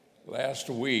Last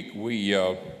week we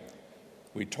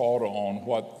taught on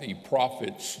what the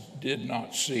prophets did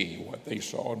not see, what they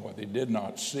saw and what they did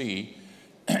not see.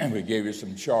 We gave you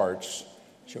some charts,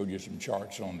 showed you some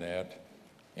charts on that.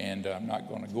 And I'm not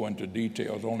going to go into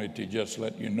details, only to just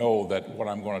let you know that what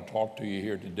I'm going to talk to you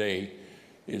here today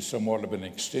is somewhat of an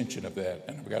extension of that.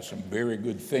 And I've got some very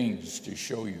good things to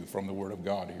show you from the Word of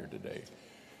God here today.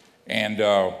 And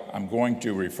I'm going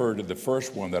to refer to the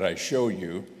first one that I showed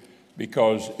you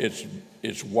because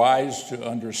it's wise to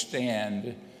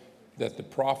understand that the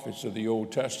prophets of the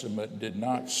Old Testament did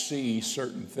not see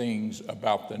certain things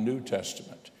about the New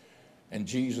Testament. And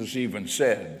Jesus even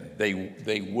said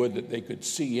they would that they could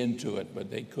see into it,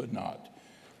 but they could not.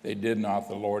 They did not.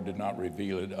 The Lord did not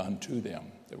reveal it unto them.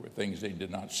 There were things they did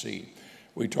not see.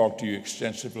 We talked to you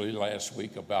extensively last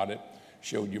week about it,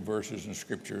 showed you verses and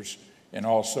scriptures, and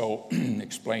also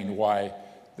explained why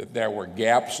that there were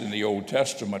gaps in the Old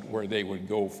Testament where they would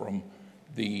go from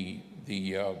the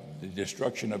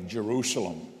destruction of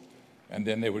Jerusalem, and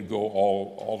then they would go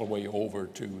all the way over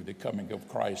to the coming of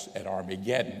Christ at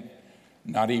Armageddon,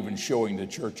 not even showing the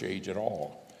church age at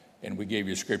all. And we gave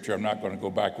you scripture. I'm not going to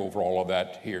go back over all of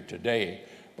that here today,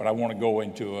 but I want to go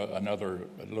into a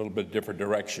little bit different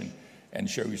direction and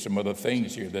show you some other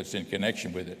things here that's in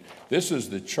connection with it. This is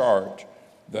the chart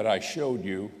that I showed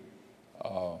you.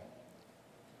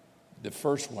 The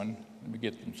first one, let me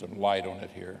get some light on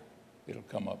it here. It'll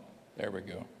come up. There we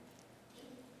go.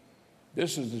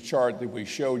 This is the chart that we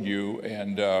showed you,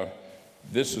 and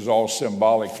this is all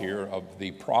symbolic here of the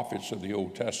prophets of the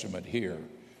Old Testament here.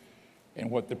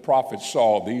 And what the prophets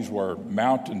saw, these were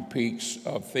mountain peaks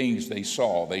of things they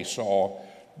saw. They saw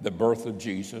the birth of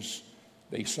Jesus.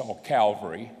 They saw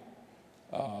Calvary.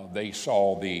 They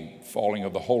saw the falling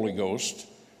of the Holy Ghost.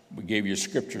 We gave you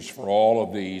scriptures for all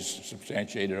of these,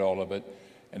 substantiated all of it.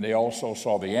 And they also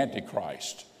saw the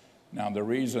Antichrist. Now, the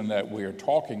reason that we are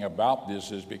talking about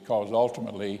this is because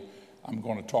ultimately I'm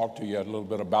going to talk to you a little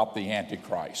bit about the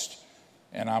Antichrist.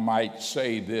 And I might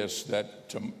say this,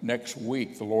 that next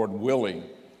week, the Lord willing,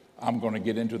 I'm going to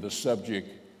get into the subject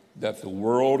that the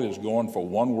world is going for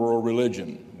one world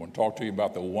religion. I'm going to talk to you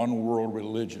about the one world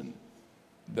religion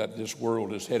that this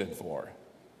world is headed for.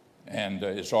 And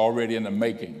it's already in the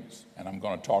makings, and I'm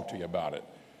going to talk to you about it.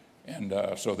 And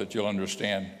so that you'll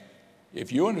understand.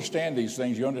 If you understand these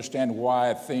things, you understand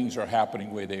why things are happening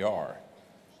the way they are.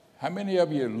 How many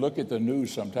of you look at the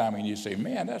news sometime and you say,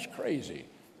 man, that's crazy.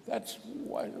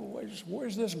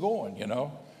 Where's this going, you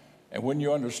know? And when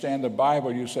you understand the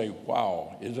Bible, you say,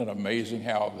 wow, isn't it amazing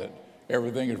how that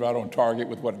everything is right on target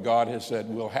with what God has said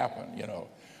will happen, you know?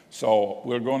 So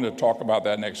we're going to talk about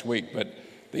that next week. But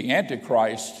the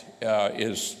Antichrist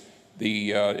is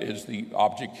the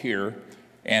object here.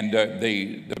 And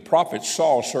the prophets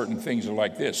saw certain things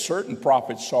like this. Certain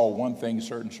prophets saw one thing,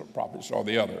 certain prophets saw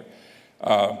the other.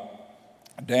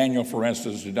 Daniel, for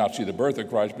instance, did not see the birth of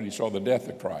Christ, but he saw the death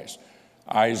of Christ.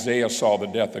 Isaiah saw the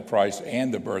death of Christ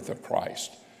and the birth of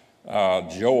Christ.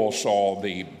 Joel saw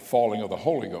the falling of the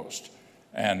Holy Ghost.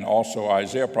 And also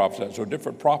Isaiah prophesied. So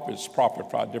different prophets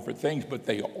prophesied different things, but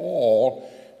they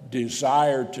all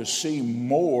desired to see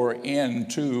more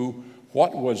into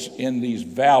what was in these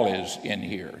valleys in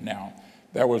here. Now,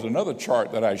 there was another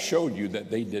chart that I showed you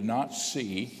that they did not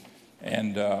see,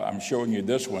 and I'm showing you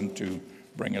this one to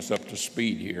bring us up to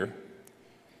speed here.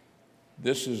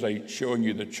 This is showing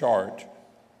you the chart,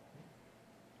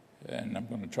 and I'm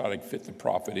going to try to fit the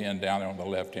prophet in down there on the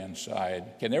left-hand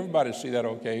side. Can everybody see that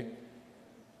okay?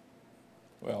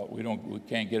 Well, we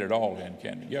can't get it all in,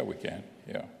 can we? Yeah, we can,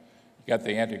 yeah. You got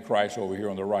the Antichrist over here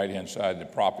on the right-hand side, and the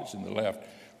prophets in the left.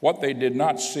 What they did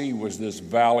not see was this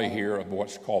valley here of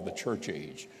what's called the church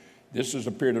age. This is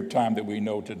a period of time that we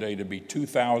know today to be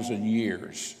 2,000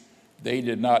 years. They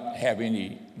did not have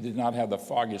the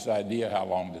foggiest idea how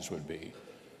long this would be.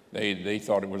 They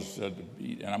thought it was,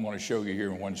 and I'm going to show you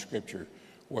here in one scripture,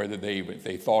 where if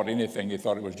they thought anything, they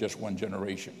thought it was just one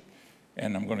generation.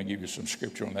 And I'm going to give you some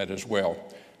scripture on that as well.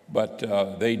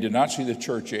 But they did not see the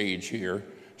church age here,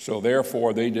 so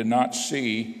therefore they did not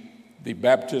see the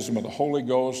baptism of the Holy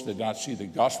Ghost, did not see the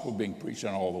gospel being preached in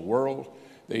all the world.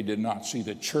 They did not see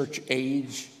the church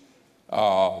age.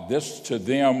 This to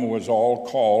them was all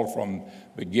called from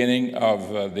beginning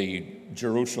of the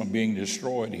Jerusalem being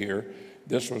destroyed here.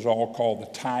 This was all called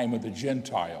the time of the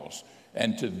Gentiles.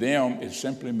 And to them, it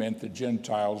simply meant the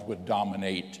Gentiles would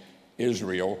dominate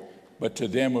Israel. But to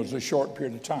them, it was a short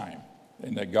period of time,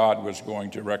 and that God was going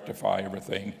to rectify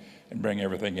everything and bring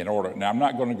everything in order. Now, I'm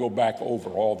not going to go back over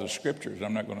all the scriptures.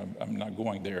 I'm not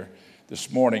going there this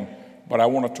morning, but I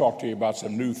want to talk to you about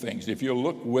some new things. If you'll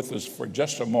look with us for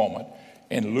just a moment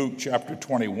in Luke chapter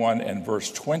 21 and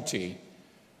verse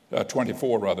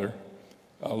 24 rather.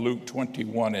 Luke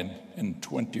 21 and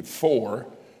 24.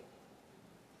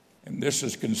 And this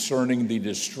is concerning the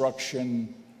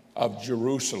destruction of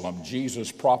Jerusalem.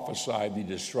 Jesus prophesied the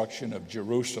destruction of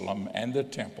Jerusalem and the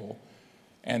temple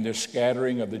and the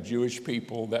scattering of the Jewish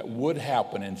people that would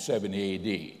happen in 70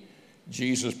 AD.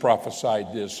 Jesus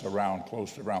prophesied this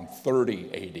close to around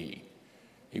 30 AD.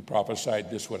 He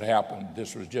prophesied this would happen.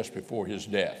 This was just before his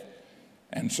death.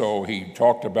 And so he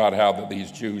talked about how that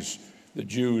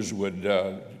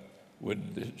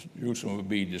Jerusalem would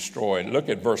be destroyed. Look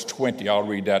at verse 20. I'll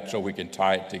read that so we can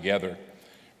tie it together.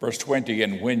 Verse 20,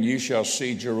 and when ye shall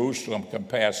see Jerusalem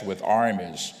compassed with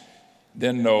armies,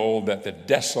 then know that the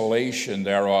desolation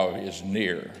thereof is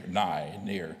near.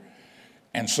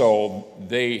 And so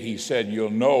he said, you'll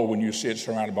know when you see it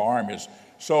surrounded by armies.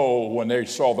 So when they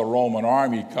saw the Roman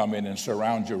army come in and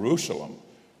surround Jerusalem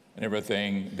and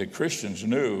everything, the Christians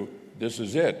knew this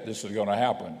is it. This is going to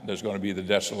happen. There's going to be the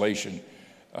desolation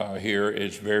here.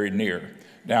 It's very near.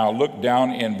 Now look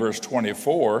down in verse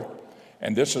 24,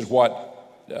 and this is what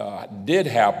did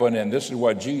happen, and this is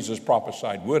what Jesus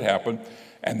prophesied would happen.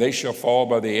 And they shall fall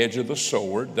by the edge of the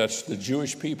sword, that's the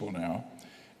Jewish people now,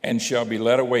 and shall be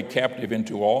led away captive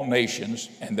into all nations,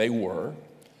 and they were.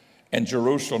 And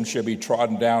Jerusalem shall be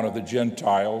trodden down of the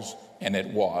Gentiles, and it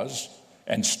was,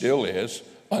 and still is,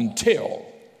 until,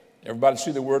 everybody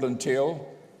see the word until?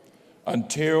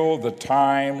 Until the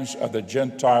times of the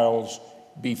Gentiles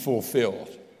be fulfilled.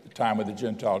 The time of the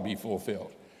Gentiles be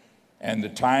fulfilled. And the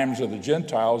times of the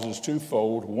Gentiles is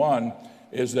twofold. One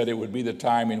is that it would be the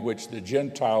time in which the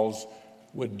Gentiles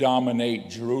would dominate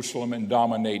Jerusalem and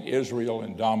dominate Israel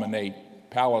and dominate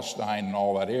Palestine and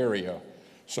all that area.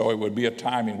 So it would be a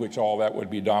time in which all that would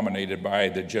be dominated by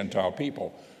the Gentile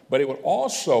people. But it would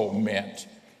also meant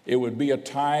it would be a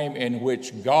time in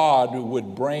which God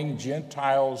would bring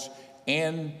Gentiles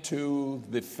into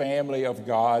the family of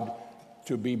God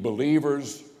to be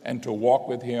believers and to walk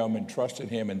with him and trust in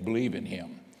him and believe in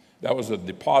him. That was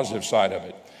the positive side of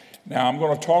it. Now I'm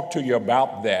going to talk to you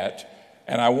about that,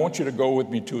 and I want you to go with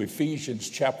me to Ephesians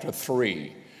chapter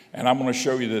 3, and I'm going to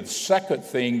show you the second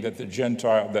thing that the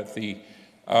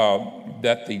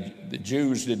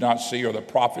Jews did not see, or the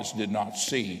prophets did not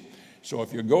see. So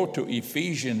if you go to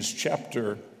Ephesians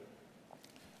chapter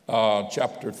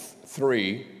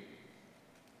 3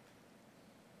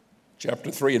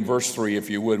 and verse 3,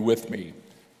 if you would, with me.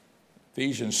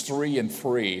 Ephesians 3 and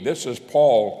 3. This is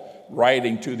Paul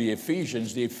writing to the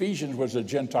Ephesians. The Ephesians was a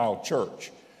Gentile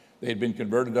church. They had been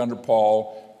converted under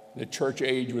Paul. The church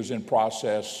age was in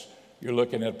process. You're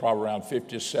looking at probably around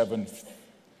 57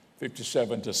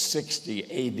 to 60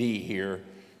 AD here.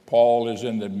 Paul is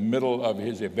in the middle of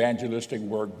his evangelistic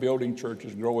work, building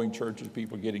churches, growing churches,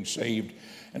 people getting saved,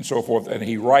 and so forth. And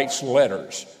he writes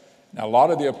letters. Now, a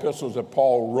lot of the epistles that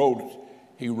Paul wrote,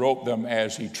 he wrote them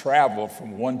as he traveled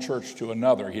from one church to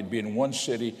another. He'd be in one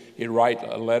city, he'd write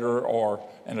a letter or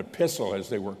an epistle, as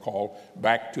they were called,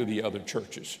 back to the other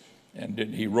churches. And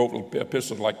he wrote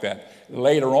epistles like that.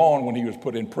 Later on, when he was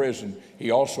put in prison,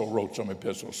 he also wrote some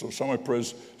epistles. So some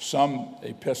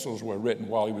epistles were written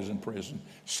while he was in prison,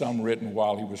 some written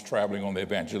while he was traveling on the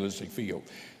evangelistic field.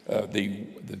 The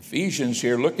Ephesians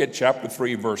here, look at chapter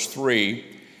 3, verse 3.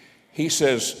 He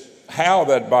says,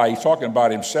 he's talking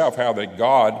about himself, how that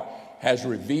God has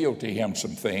revealed to him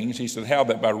some things. He said, how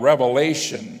that by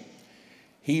revelation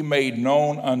he made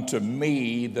known unto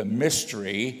me the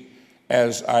mystery,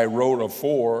 as I wrote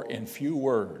afore in few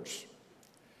words,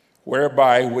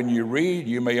 whereby when you read,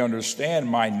 you may understand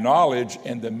my knowledge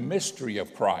in the mystery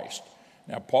of Christ.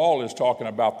 Now, Paul is talking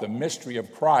about the mystery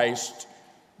of Christ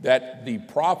that the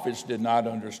prophets did not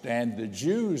understand, the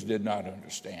Jews did not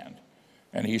understand.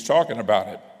 And he's talking about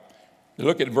it.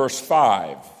 Look at verse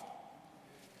 5.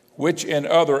 Which in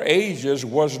other ages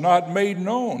was not made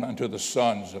known unto the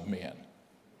sons of men.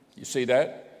 You see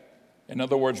that? In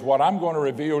other words, what I'm going to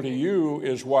reveal to you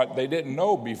is what they didn't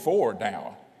know before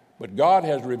now. But God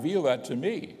has revealed that to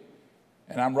me.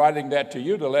 And I'm writing that to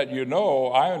you to let you know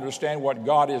I understand what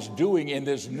God is doing in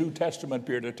this New Testament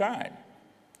period of time.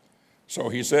 So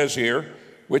he says here,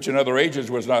 which in other ages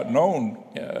was not known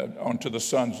unto the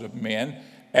sons of men,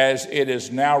 as it is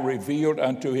now revealed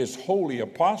unto his holy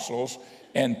apostles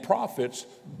and prophets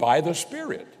by the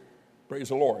Spirit. Praise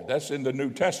the Lord. That's in the New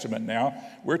Testament now.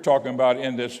 We're talking about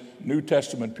in this New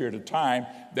Testament period of time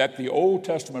that the Old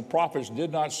Testament prophets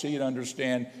did not see and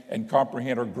understand and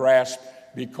comprehend or grasp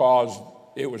because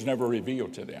it was never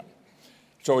revealed to them.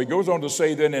 So he goes on to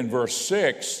say then in verse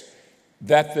 6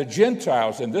 that the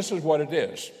Gentiles, and this is what it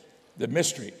is, the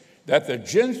mystery, that the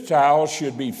Gentiles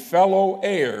should be fellow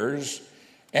heirs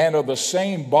and of the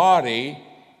same body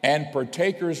and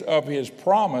partakers of his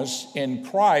promise in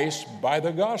Christ by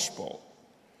the gospel.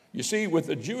 You see, with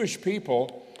the Jewish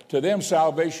people, to them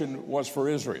salvation was for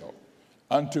Israel.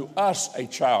 Unto us a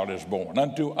child is born.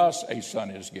 Unto us a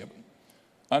son is given.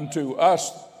 Unto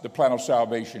us the plan of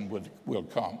salvation will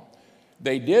come.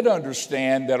 They did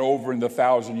understand that over in the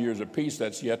 1,000 years of peace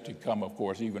that's yet to come, of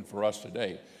course, even for us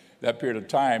today, that period of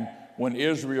time when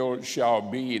Israel shall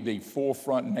be the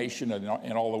forefront nation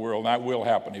in all the world, and that will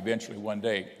happen eventually one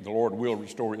day. The Lord will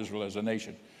restore Israel as a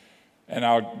nation. And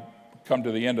I'll come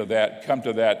to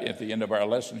that at the end of our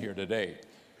lesson here today.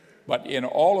 But in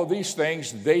all of these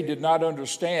things, they did not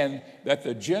understand that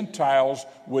the Gentiles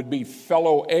would be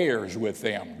fellow heirs with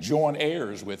them, joint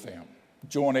heirs with them.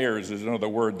 Joint heirs is another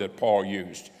word that Paul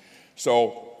used.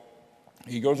 So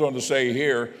he goes on to say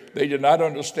here, they did not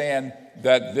understand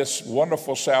that this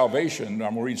wonderful salvation, I'm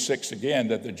going to read 6 again,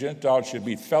 that the Gentiles should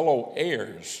be fellow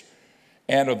heirs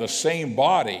and of the same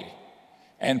body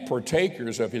and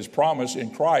partakers of his promise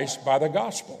in Christ by the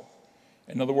gospel.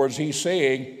 In other words, he's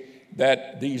saying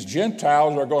that these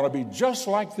Gentiles are going to be just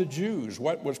like the Jews.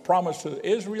 What was promised to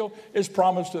Israel is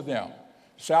promised to them.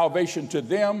 Salvation to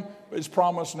them is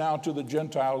promised now to the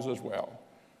Gentiles as well.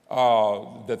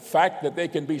 The fact that they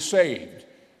can be saved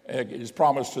is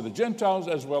promised to the Gentiles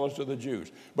as well as to the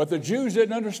Jews. But the Jews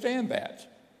didn't understand that.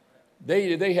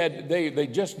 They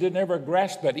just didn't ever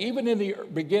grasp that, even in the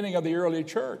beginning of the early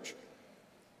church.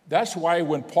 That's why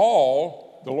when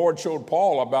the Lord showed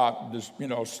Paul about this,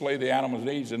 slay the animals and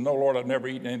eat. He said, no, Lord, I've never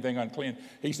eaten anything unclean.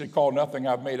 He said, call nothing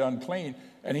I've made unclean.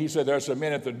 And he said, there's some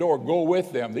men at the door, go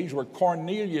with them. These were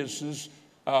Cornelius's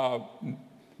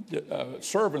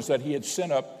servants that he had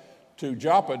sent up to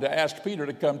Joppa to ask Peter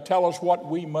to come tell us what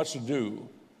we must do.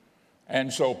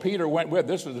 And so Peter went with.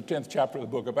 This is the 10th chapter of the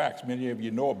book of Acts. Many of you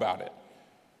know about it.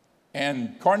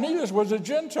 And Cornelius was a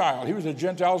Gentile. He was a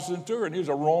Gentile centurion. He was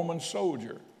a Roman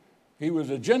soldier. He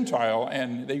was a Gentile,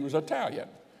 and he was Italian.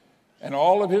 And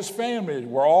all of his family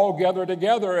were all gathered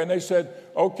together, and they said,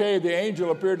 okay, the angel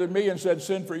appeared to me and said,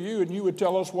 send for you, and you would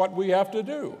tell us what we have to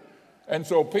do. And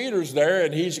so Peter's there,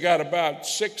 and he's got about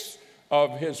 6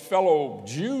 of his fellow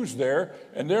Jews there,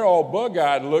 and they're all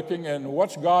bug-eyed looking, and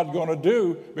what's God going to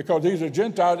do? Because these are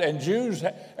Gentiles,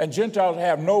 and Gentiles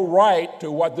have no right to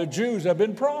what the Jews have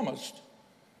been promised.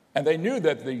 And they knew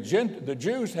that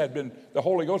the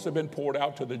Holy Ghost had been poured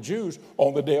out to the Jews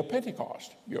on the day of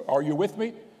Pentecost. Are you with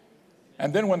me?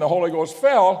 And then when the Holy Ghost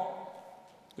fell,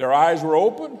 their eyes were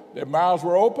open, their mouths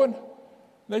were open.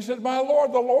 They said, my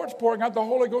Lord, the Lord's pouring out the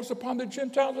Holy Ghost upon the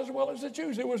Gentiles as well as the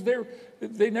Jews.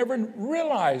 They never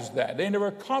realized that. They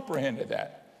never comprehended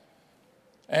that.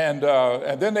 And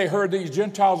then they heard these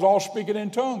Gentiles all speaking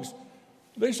in tongues.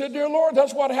 They said, dear Lord,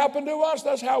 that's what happened to us.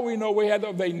 That's how we know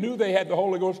they knew they had the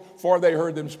Holy Ghost, for they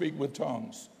heard them speak with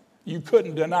tongues. You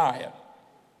couldn't deny it.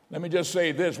 Let me just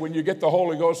say this. When you get the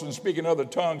Holy Ghost and speak in other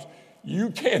tongues, you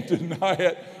can't deny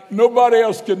it. Nobody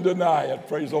else can deny it.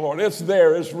 Praise the Lord. It's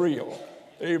there. It's real.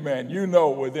 Amen. You know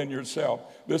within yourself,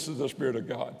 this is the Spirit of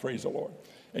God. Praise the Lord.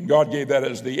 And God gave that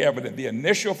as the evidence, the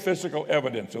initial physical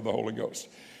evidence of the Holy Ghost.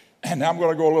 And now I'm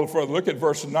going to go a little further. Look at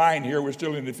verse 9 here. We're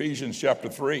still in Ephesians chapter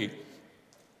 3.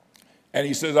 And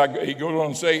he says, he goes on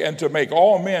to say, and to make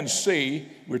all men see,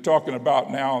 we're talking about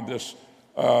now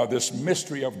this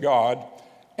mystery of God,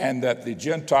 and that the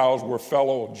Gentiles were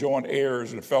fellow joint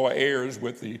heirs and fellow heirs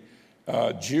with the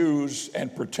Jews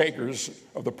and partakers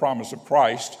of the promise of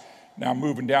Christ. Now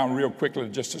moving down real quickly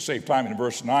just to save time in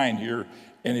verse 9 here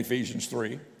in Ephesians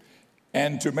 3.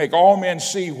 And to make all men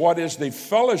see what is the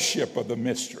fellowship of the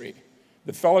mystery.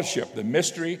 The fellowship, the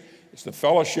mystery is the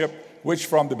fellowship which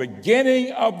from the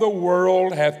beginning of the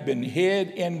world hath been hid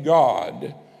in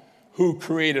God, who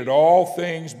created all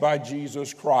things by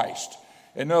Jesus Christ.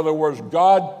 In other words,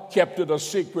 God kept it a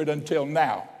secret until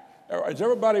now. Is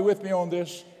everybody with me on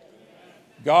this?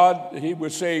 God, he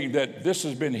was saying that this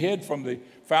has been hid from the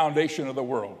foundation of the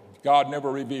world. God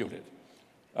never revealed it.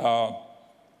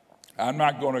 I'm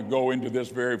not going to go into this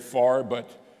very far, but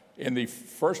in the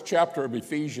first chapter of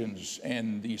Ephesians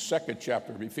and the second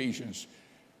chapter of Ephesians,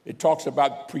 it talks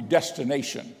about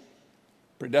predestination.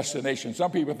 Predestination. Some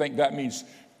people think that means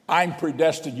I'm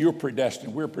predestined, you're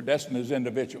predestined. We're predestined as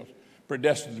individuals.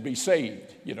 Predestined to be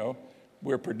saved,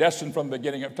 We're predestined from the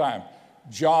beginning of time.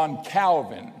 John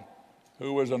Calvin,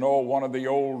 who was one of the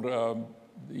old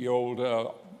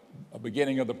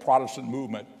beginning of the Protestant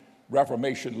movement,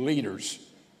 Reformation leaders.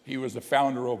 He was the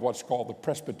founder of what's called the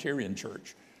Presbyterian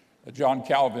Church. John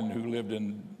Calvin, who lived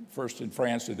first in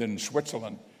France and then in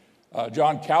Switzerland.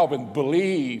 John Calvin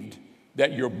believed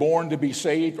that you're born to be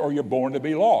saved or you're born to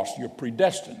be lost. You're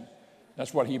predestined.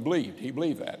 That's what he believed. He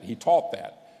believed that. He taught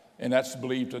that. And that's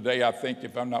believed today, I think,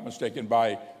 if I'm not mistaken,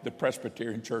 by the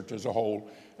Presbyterian Church as a whole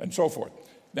and so forth.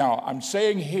 Now, I'm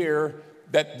saying here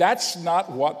that that's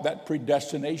not what that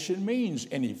predestination means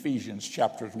in Ephesians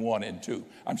chapters 1 and 2.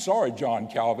 I'm sorry, John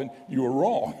Calvin, you were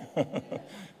wrong.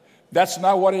 That's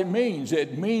not what it means.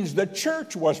 It means the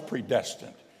church was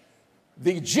predestined.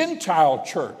 The Gentile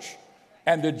church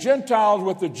and the Gentiles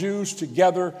with the Jews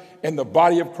together in the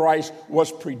body of Christ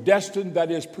was predestined,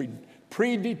 that is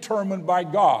predetermined by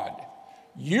God.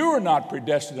 You are not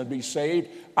predestined to be saved.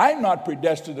 I'm not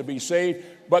predestined to be saved,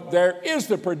 but there is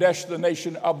the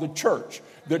predestination of the church.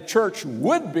 The church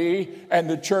would be, and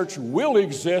the church will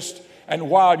exist. And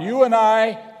while you and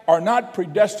I are not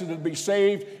predestined to be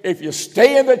saved, if you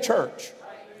stay in the church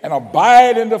and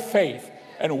abide in the faith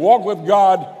and walk with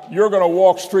God, you're going to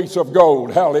walk streets of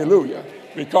gold. Hallelujah.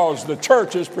 Because the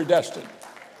church is predestined.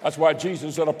 That's why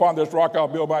Jesus said, upon this rock I'll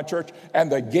build my church,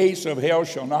 and the gates of hell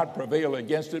shall not prevail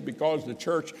against it, because the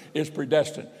church is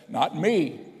predestined. Not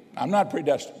me. I'm not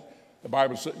predestined. The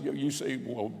Bible says, you say,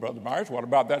 well, Brother Myers, what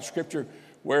about that scripture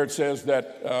where it says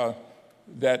that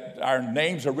our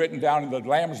names are written down in the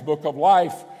Lamb's book of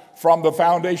life from the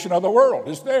foundation of the world?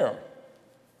 It's there.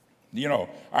 You know,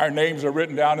 our names are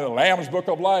written down in the Lamb's book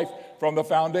of life from the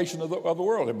foundation of the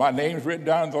world. If my name's written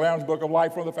down in the Lamb's book of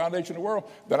life from the foundation of the world,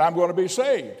 then I'm going to be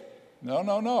saved.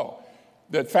 No.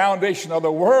 The foundation of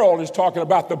the world is talking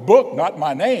about the book, not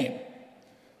my name.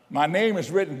 My name is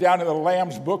written down in the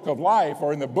Lamb's book of life,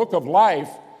 or in the book of life.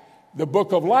 The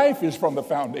book of life is from the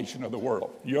foundation of the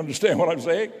world. You understand what I'm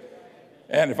saying?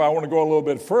 And if I want to go a little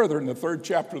bit further, in the 3rd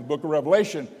chapter of the book of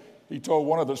Revelation, he told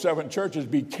one of the 7 churches,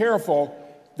 be careful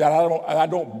that I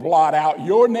don't blot out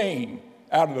your name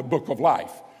out of the book of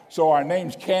life. So our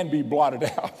names can be blotted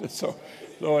out. So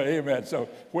amen. So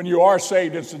when you are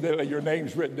saved, incidentally, your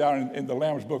name's written down in the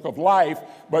Lamb's book of life,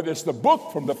 but it's the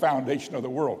book from the foundation of the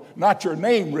world, not your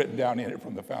name written down in it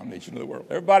from the foundation of the world.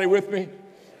 Everybody with me?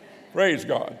 Praise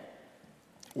God.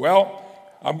 Well,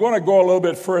 I'm going to go a little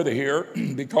bit further here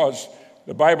because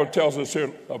the Bible tells us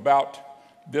here about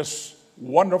this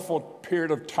wonderful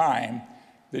period of time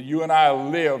that you and I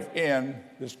live in.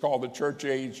 It's called the church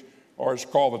age, or it's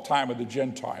called the time of the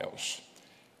Gentiles.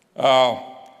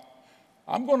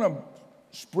 I'm going to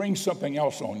spring something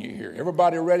else on you here.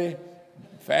 Everybody ready?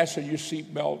 Fasten your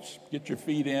seat belts, get your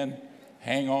feet in,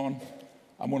 hang on.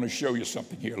 I'm going to show you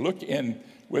something here. Look in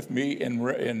with me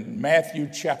in Matthew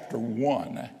chapter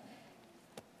 1.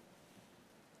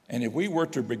 And if we were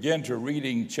to begin to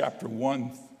reading chapter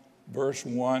 1, verse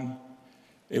 1,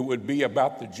 it would be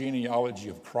about the genealogy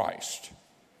of Christ.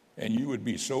 And you would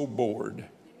be so bored.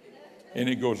 And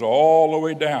it goes all the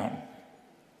way down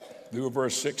through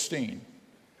verse 16.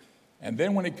 And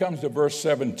then when it comes to verse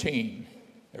 17,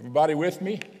 everybody with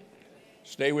me?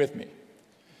 Stay with me.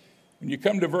 When you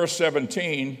come to verse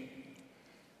 17,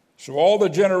 so all the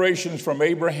generations from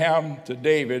Abraham to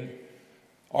David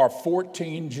are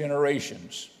 14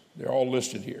 generations. They're all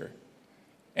listed here.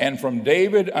 And from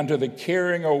David unto the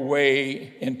carrying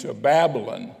away into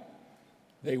Babylon,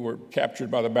 they were captured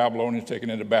by the Babylonians, taken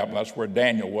into Babylon. That's where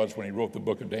Daniel was when he wrote the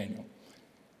book of Daniel.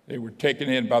 They were taken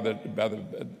in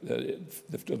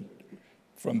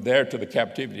from there to the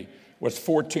captivity was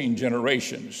 14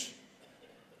 generations.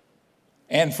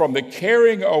 And from the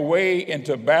carrying away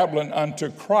into Babylon unto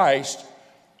Christ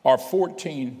are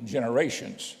 14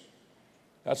 generations.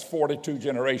 That's 42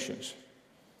 generations.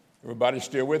 Everybody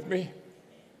still with me?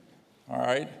 All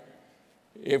right.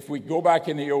 If we go back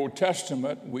in the Old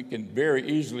Testament, we can very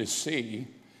easily see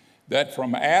that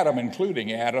from Adam,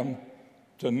 including Adam,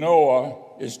 to Noah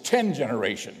is 10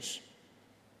 generations.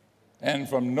 And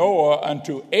from Noah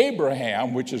unto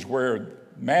Abraham, which is where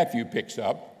Matthew picks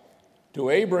up, to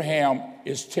Abraham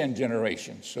is 10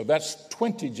 generations. So that's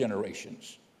 20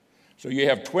 generations. So you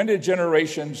have 20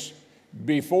 generations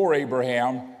before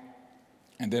Abraham,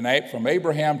 and then from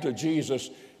Abraham to Jesus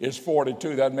is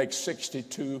 42. That makes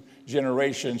 62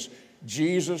 generations.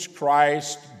 Jesus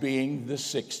Christ being the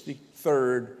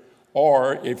 63rd,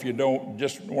 or if you don't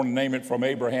just want to name it from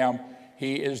Abraham,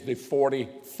 he is the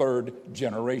 43rd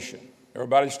generation.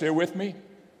 Everybody still with me?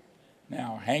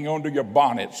 Now, hang on to your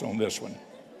bonnets on this one.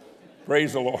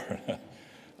 Praise the Lord.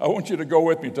 I want you to go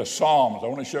with me to Psalms. I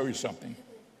want to show you something.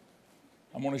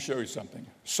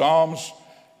 Psalms,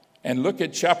 and look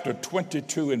at chapter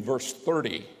 22 and verse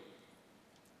 30.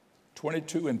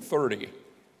 22 and 30.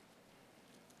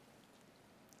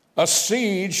 A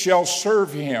seed shall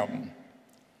serve him.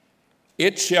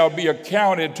 It shall be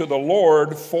accounted to the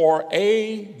Lord for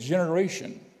a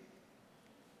generation.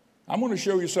 I'm going to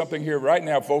show you something here right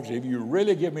now, folks. If you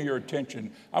really give me your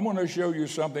attention, I'm going to show you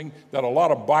something that a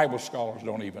lot of Bible scholars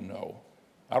don't even know.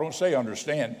 I don't say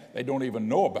understand. They don't even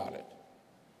know about it.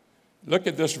 Look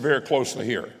at this very closely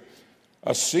here.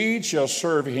 A seed shall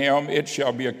serve him. It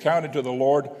shall be accounted to the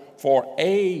Lord for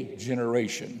a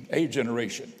generation. A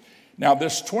generation. Now,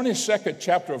 this 22nd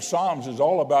chapter of Psalms is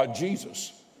all about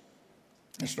Jesus.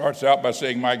 It starts out by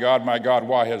saying, my God,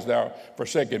 why hast thou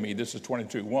forsaken me? This is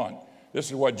 22:1. This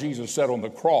is what Jesus said on the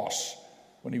cross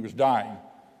when he was dying.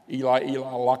 Eli,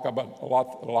 Eli,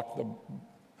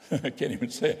 I can't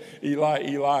even say it.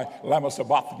 Eli, lama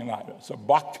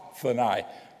sabachthani.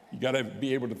 You got to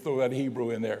be able to throw that Hebrew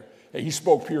in there. He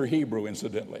spoke pure Hebrew,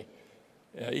 incidentally.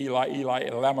 Eli,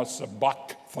 lama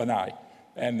sabachthani.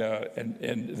 And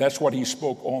that's what he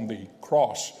spoke on the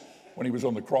cross, when he was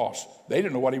on the cross. They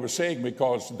didn't know what he was saying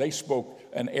because they spoke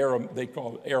they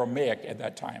called Aramaic at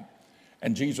that time.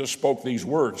 And Jesus spoke these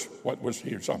words. What was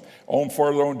here?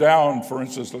 Further on down, for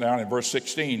instance, down in verse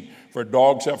 16, for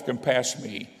dogs have compassed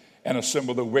me, and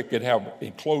assembled the wicked have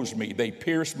enclosed me. They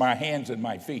pierced my hands and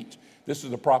my feet. This is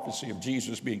the prophecy of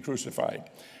Jesus being crucified.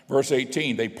 Verse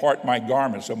 18, they part my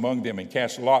garments among them and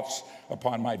cast lots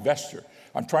upon my vesture.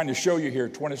 I'm trying to show you here,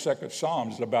 22nd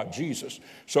Psalms is about Jesus.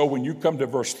 So when you come to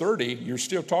verse 30, you're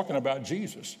still talking about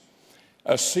Jesus.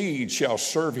 A seed shall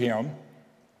serve him.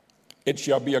 It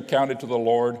shall be accounted to the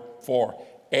Lord for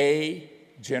a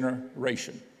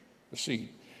generation. The seed.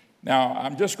 Now,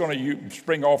 I'm just going to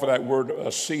spring off of that word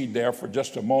a seed there for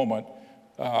just a moment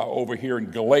over here in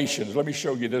Galatians. Let me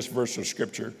show you this verse of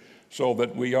Scripture so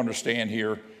that we understand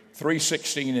here.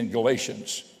 3:16 in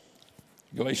Galatians.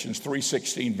 Galatians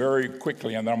 3:16 very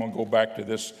quickly, and then I'm going to go back to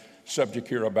this subject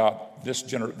here about this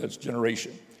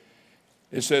generation.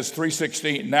 It says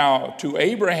 3:16, now to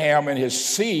Abraham and his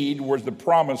seed were the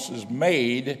promises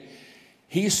made.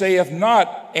 He saith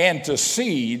not, and to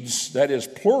seeds, that is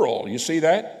plural. You see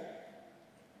that?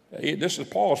 This is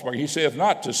Paul speaking. He saith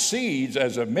not to seeds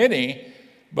as of many,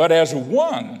 but as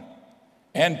one,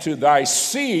 and to thy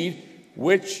seed,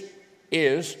 which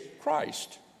is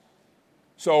Christ.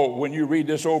 So when you read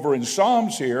this over in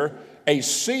Psalms here, a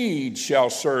seed shall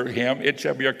serve him. It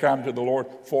shall be accounted to the Lord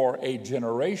for a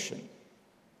generation.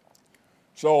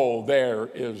 So there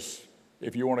is,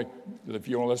 if you want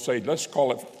to, let's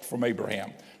call it from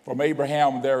Abraham. From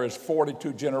Abraham, there is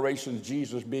 42 generations,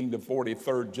 Jesus being the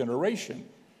 43rd generation.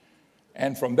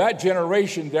 And from that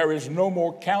generation, there is no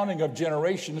more counting of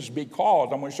generations because,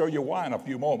 I'm going to show you why in a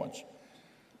few moments.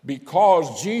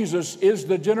 Because Jesus is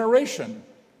the generation,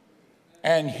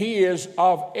 and he is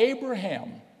of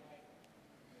Abraham.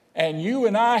 And you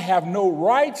and I have no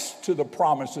rights to the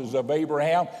promises of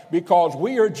Abraham because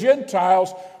we are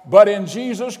Gentiles, but in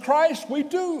Jesus Christ we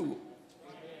do.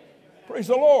 Praise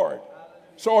the Lord.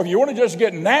 So if you want to just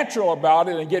get natural about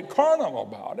it and get carnal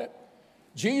about it,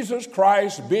 Jesus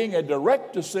Christ being a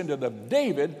direct descendant of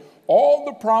David, all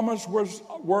the promises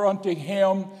were unto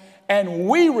him, and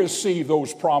we receive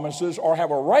those promises or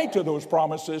have a right to those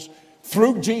promises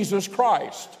through Jesus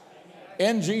Christ,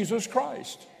 in Jesus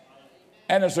Christ.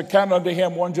 And it's accounted unto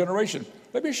him one generation.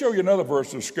 Let me show you another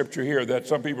verse of Scripture here that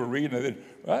some people read and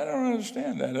they, I don't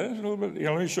understand that. That's a little bit,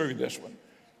 let me show you this one.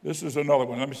 This is another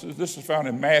one. This is found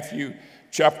in Matthew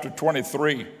chapter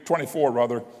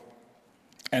 24,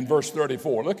 and verse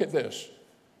 34. Look at this.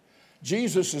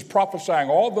 Jesus is prophesying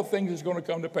all the things that's going to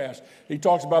come to pass. He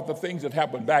talks about the things that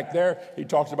happened back there. He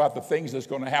talks about the things that's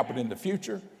going to happen in the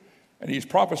future. And he's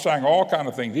prophesying all kinds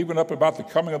of things, even up about the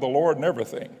coming of the Lord and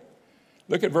everything.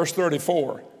 Look at verse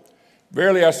 34.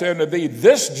 Verily I say unto thee,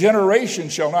 this generation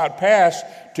shall not pass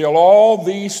till all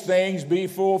these things be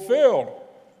fulfilled.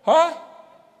 Huh?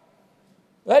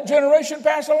 That generation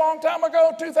passed a long time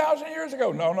ago, 2,000 years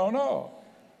ago. No.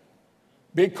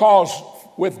 Because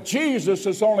with Jesus,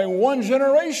 it's only one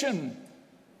generation.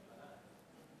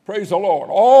 Praise the Lord.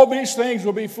 All these things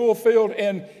will be fulfilled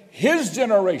in his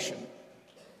generation.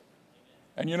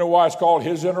 And you know why it's called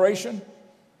his generation?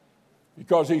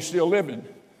 Because he's still living.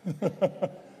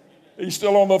 He's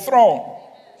still on the throne.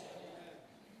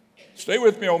 Stay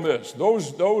with me on this.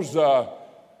 Those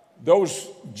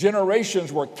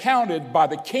generations were counted by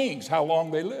the kings, how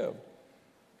long they lived.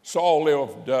 Saul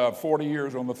lived 40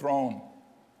 years on the throne.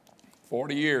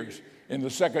 40 years. In the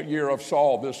second year of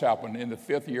Saul, this happened. In the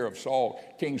 5th year of Saul,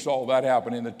 King Saul, that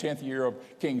happened. In the 10th year of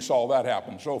King Saul, that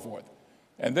happened, and so forth.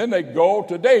 And then they go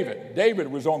to David. David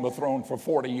was on the throne for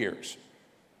 40 years.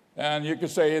 And you could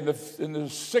say in the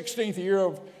 16th year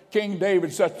of King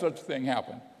David, such a thing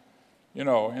happened. You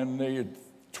know, in the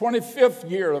 25th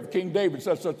year of King David,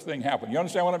 such a thing happened. You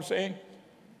understand what I'm saying?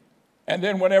 And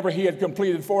then whenever he had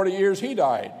completed 40 years, he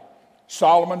died.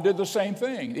 Solomon did the same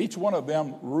thing. Each one of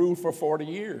them ruled for 40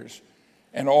 years.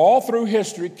 And all through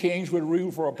history, kings would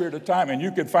rule for a period of time. And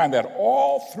you can find that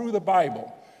all through the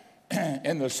Bible.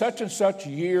 In the such and such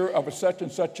year of a such and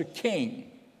such a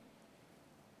king.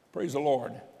 Praise the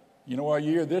Lord. You know what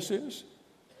year this is?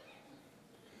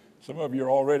 Some of you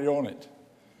are already on it.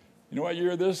 You know what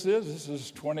year this is? This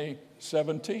is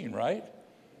 2017, right?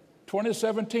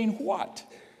 2017 what?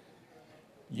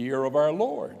 Year of our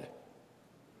Lord.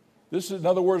 This is, in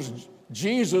other words,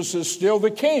 Jesus is still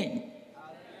the king.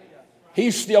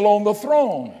 He's still on the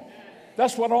throne.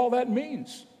 That's what all that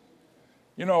means.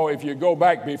 You know, if you go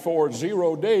back before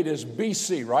 0 date is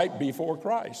BC, right? Before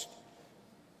Christ.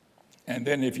 And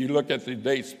then if you look at the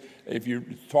dates, if you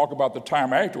talk about the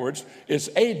time afterwards, it's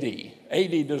AD.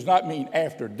 AD does not mean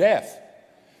after death.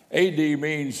 AD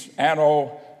means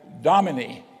Anno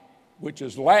Domini, which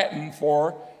is Latin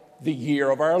for the year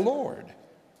of our Lord,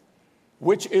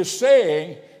 which is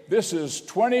saying this is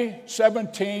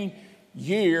 2017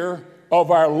 year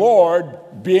of our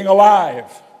Lord being alive.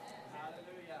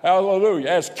 Hallelujah.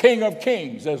 As King of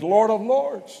Kings, as Lord of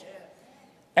Lords.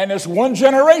 And it's one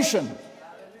generation.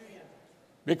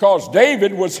 Because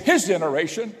David was his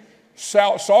generation,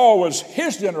 Saul was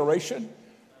his generation,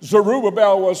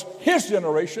 Zerubbabel was his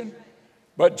generation,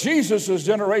 but Jesus'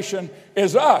 generation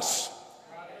is us.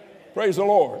 Praise the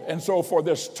Lord. And so for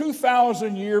this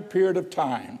 2,000-year period of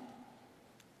time,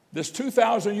 this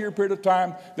 2,000-year period of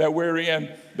time that we're in,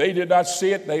 they did not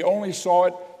see it. They only saw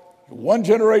it one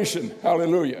generation.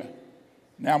 Hallelujah.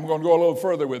 Now I'm going to go a little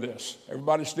further with this.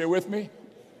 Everybody still with me?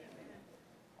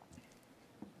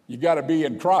 You got to be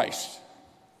in Christ.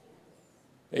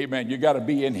 Amen. You got to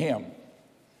be in him.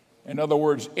 In other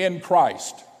words, in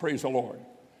Christ. Praise the Lord.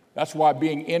 That's why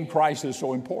being in Christ is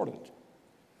so important.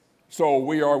 So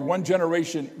we are one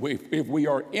generation. If we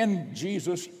are in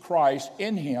Jesus Christ,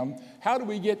 in him, how do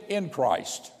we get in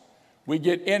Christ? We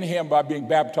get in him by being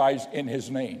baptized in his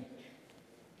name.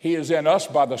 He is in us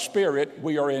by the Spirit.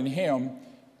 We are in him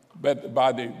by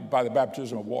the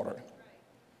baptism of water.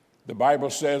 The Bible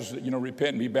says that, repent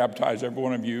and be baptized, every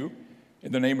one of you,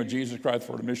 in the name of Jesus Christ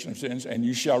for the remission of sins, and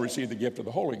you shall receive the gift of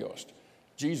the Holy Ghost.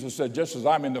 Jesus said, just as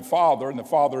I'm in the Father, and the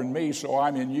Father in me, so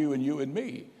I'm in you, and you in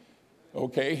me.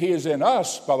 Okay, he is in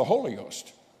us by the Holy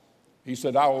Ghost. He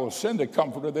said, I will send a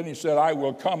comforter. Then he said, I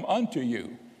will come unto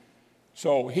you.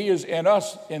 So he is in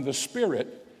us in the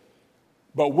Spirit,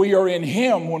 but we are in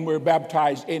him when we're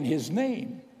baptized in his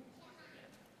name.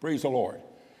 Praise the Lord.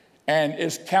 And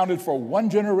it's counted for one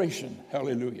generation.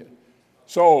 Hallelujah.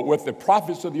 So with the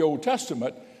prophets of the Old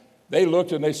Testament, they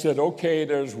looked and they said, okay,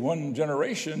 there's one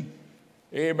generation.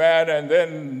 Amen. And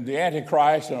then the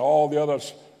Antichrist and all the other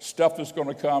stuff that's going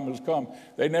to come has come.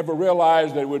 They never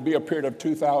realized that it would be a period of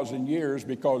 2,000 years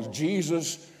because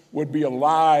Jesus would be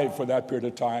alive for that period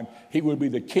of time. He would be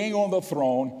the king on the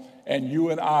throne, and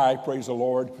you and I, praise the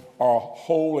Lord, are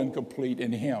whole and complete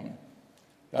in him.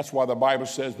 That's why the Bible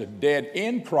says the dead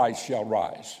in Christ shall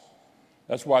rise.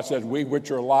 That's why it says we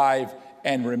which are alive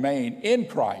and remain in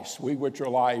Christ, we which are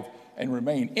alive and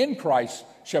remain in Christ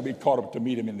shall be caught up to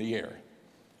meet him in the air.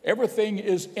 Everything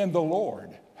is in the Lord.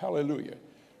 Hallelujah.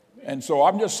 And so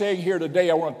I'm just saying here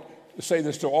today, I want to say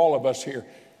this to all of us here.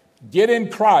 Get in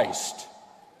Christ.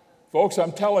 Folks,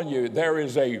 I'm telling you,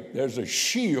 there's a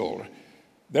shield.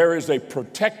 There is a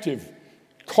protective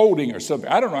coating or something.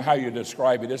 I don't know how you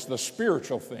describe it. It's the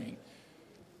spiritual thing.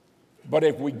 But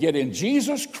if we get in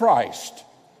Jesus Christ,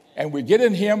 and we get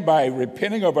in him by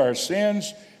repenting of our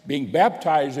sins, being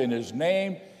baptized in his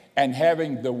name, and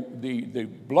having the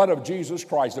blood of Jesus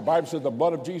Christ. The Bible says the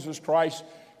blood of Jesus Christ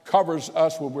covers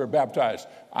us when we're baptized.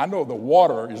 I know the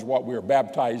water is what we're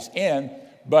baptized in,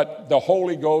 but the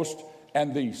Holy Ghost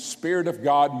and the Spirit of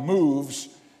God moves,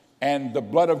 and the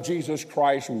blood of Jesus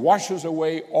Christ washes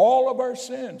away all of our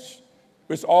sins.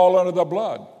 It's all under the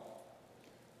blood.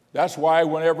 That's why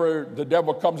whenever the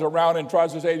devil comes around and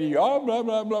tries to say to you, oh, blah,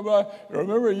 blah, blah, blah,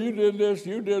 remember you did this,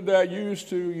 you did that, you used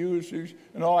to,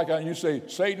 and all that kind of, you say,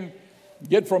 Satan,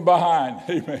 get from behind.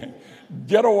 Amen.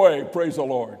 Get away, praise the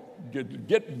Lord.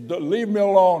 Leave me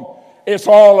alone. It's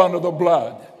all under the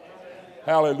blood.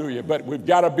 Hallelujah. But we've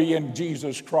got to be in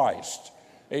Jesus Christ.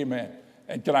 Amen.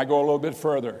 And can I go a little bit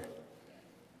further?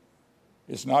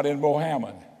 It's not in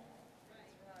Mohammed.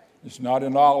 It's not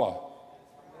in Allah.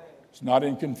 It's not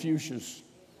in Confucius.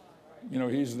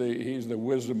 He's the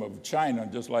wisdom of China,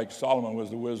 just like Solomon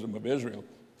was the wisdom of Israel.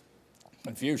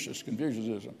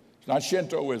 Confucianism. It's not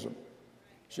Shintoism.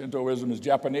 Shintoism is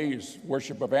Japanese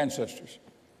worship of ancestors.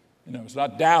 It's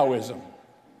not Taoism.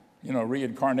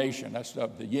 Reincarnation. That's the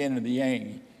yin and the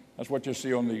yang. That's what you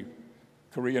see on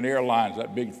Korean Airlines,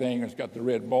 that big thing, it's got the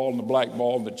red ball and the black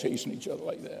ball, and they're chasing each other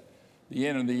like that. The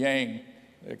yin and the yang,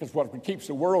 because what keeps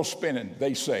the world spinning,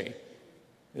 they say.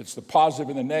 It's the positive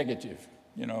and the negative,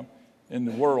 in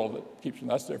the world that keeps them.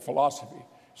 That's their philosophy.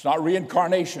 It's not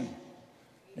reincarnation.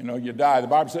 You die. The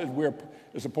Bible says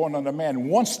it's appointed unto man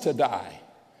once to die,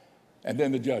 and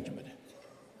then the judgment.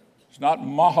 It's not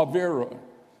Mahavira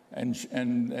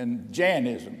and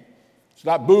Jainism. It's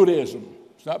not Buddhism.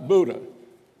 It's not Buddha.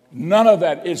 None of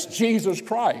that. It's Jesus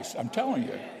Christ. I'm telling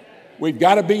you. We've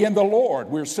got to be in the Lord.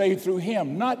 We're saved through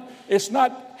him. It's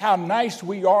not how nice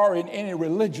we are in any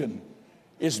religion.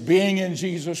 It's being in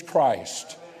Jesus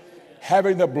Christ.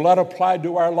 Having the blood applied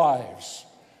to our lives.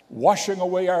 Washing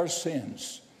away our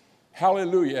sins.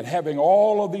 Hallelujah. And having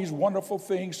all of these wonderful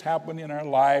things happen in our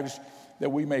lives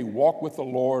that we may walk with the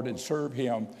Lord and serve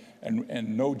him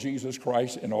and know Jesus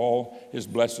Christ and all his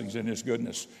blessings and his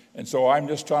goodness. And so I'm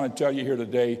just trying to tell you here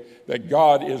today that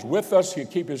God is with us. He'll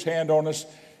keep his hand on us,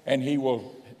 and he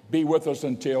will be with us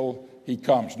until he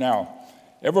comes. Now,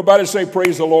 everybody say,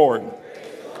 praise the Lord.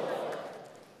 Praise the Lord.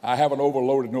 I haven't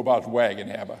overloaded nobody's wagon,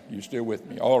 have I? You still with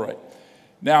me? All right.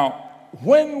 Now,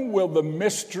 when will the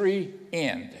mystery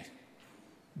end?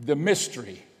 The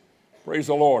mystery, praise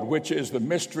the Lord, which is the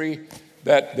mystery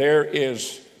that there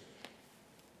is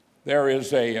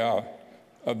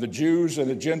of the Jews and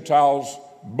the Gentiles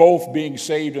both being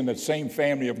saved in the same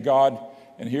family of God.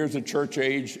 And here's the church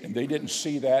age, and they didn't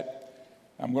see that.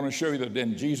 I'm going to show you that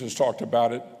then Jesus talked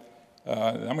about it.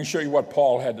 I'm going to show you what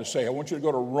Paul had to say. I want you to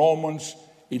go to Romans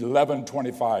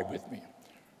 11:25 with me.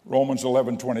 Romans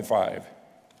 11:25.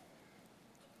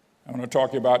 I'm going to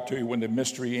talk about to you when the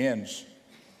mystery ends.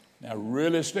 Now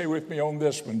really stay with me on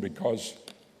this one, because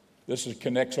this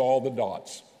connects all the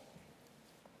dots.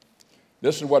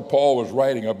 This is what Paul was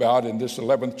writing about in this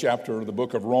 11th chapter of the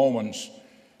book of Romans.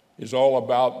 Is all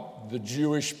about the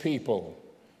Jewish people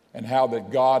and how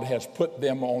that God has put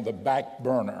them on the back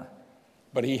burner,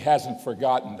 but he hasn't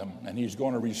forgotten them, and he's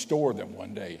going to restore them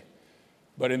one day.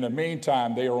 But in the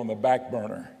meantime, they are on the back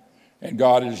burner, and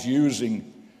God is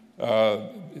using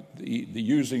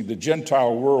the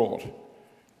Gentile world,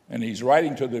 and he's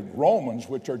writing to the Romans,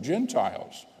 which are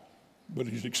Gentiles, but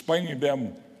he's explaining to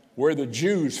them where the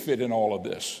Jews fit in all of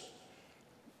this.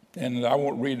 And I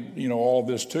won't read, all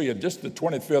this to you. Just the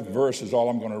 25th verse is all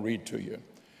I'm going to read to you.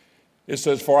 It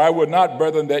says, "For I would not,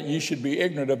 brethren, that ye should be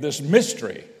ignorant of this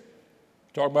mystery."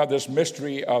 Talk about this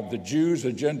mystery of the Jews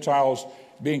and Gentiles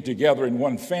being together in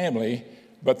one family,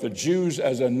 but the Jews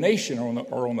as a nation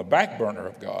are on the back burner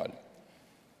of God.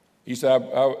 He said,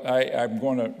 I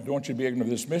don't want you to be ignorant of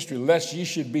this mystery, lest ye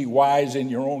should be wise in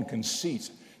your own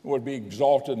conceits, would be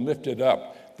exalted and lifted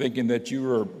up, thinking that you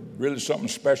were really something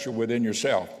special within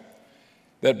yourself.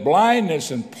 That blindness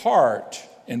in part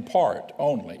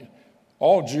only.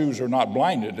 All Jews are not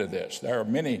blinded to this. There are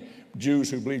many Jews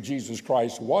who believe Jesus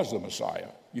Christ was the Messiah.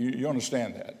 You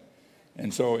understand that?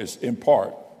 And so it's in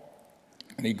part.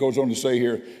 And he goes on to say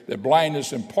here that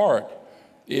blindness in part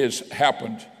is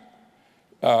happened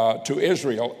to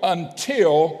Israel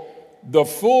until the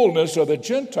fullness of the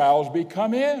Gentiles be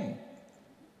come in.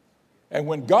 And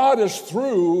when God is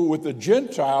through with the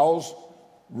Gentiles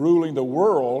ruling the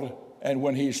world, and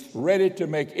when he's ready to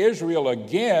make Israel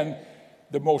again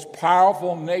the most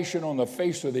powerful nation on the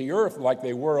face of the earth like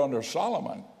they were under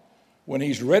Solomon, when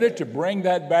he's ready to bring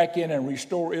that back in and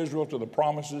restore Israel to the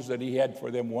promises that he had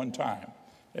for them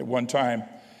at one time,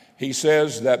 he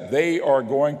says that they are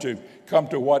going to come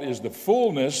to what is the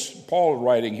fullness. Paul is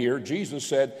writing here. Jesus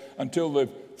said, until the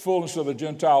fullness of the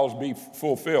Gentiles be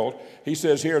fulfilled. He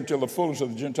says here, until the fullness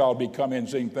of the Gentiles be come in,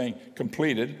 same thing,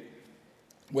 completed.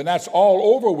 When that's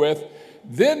all over with,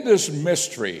 then this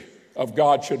mystery of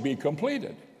God should be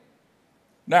completed.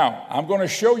 Now, I'm going to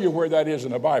show you where that is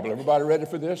in the Bible. Everybody ready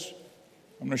for this?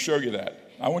 I'm going to show you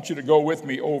that. I want you to go with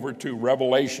me over to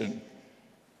Revelation.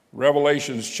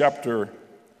 Revelation's chapter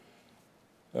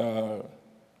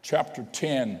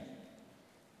 10.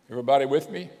 Everybody with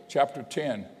me? Chapter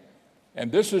 10.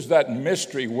 And this is that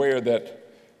mystery where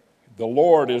that the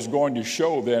Lord is going to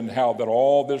show then how that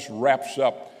all this wraps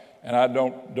up. And I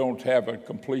don't have a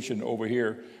completion over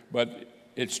here, but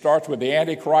it starts with the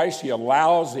Antichrist. He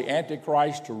allows the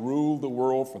Antichrist to rule the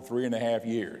world for 3.5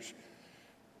 years.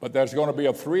 But there's going to be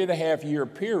a 3.5 year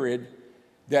period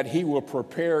that he will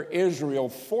prepare Israel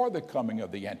for the coming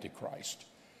of the Antichrist.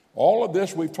 All of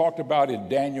this we've talked about in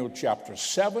Daniel chapter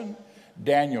 7,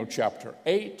 Daniel chapter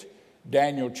 8,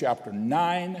 Daniel chapter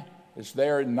 9. It's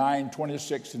there in 9,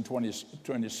 26, and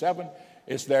 27.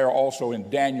 It's there also in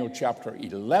Daniel chapter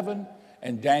 11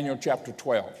 and Daniel chapter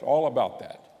 12. All about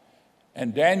that.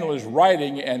 And Daniel is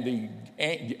writing, and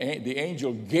the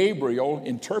angel Gabriel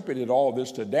interpreted all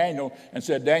this to Daniel and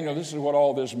said, Daniel, this is what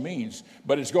all this means.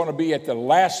 But it's going to be at the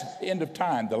end of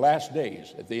time, the last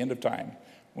days, at the end of time,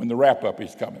 when the wrap-up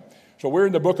is coming. So we're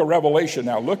in the book of Revelation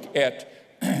now. Look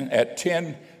at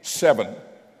 10:7.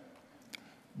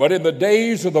 But in the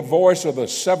days of the voice of the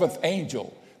seventh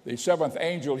angel, the seventh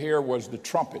angel here was the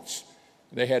trumpets.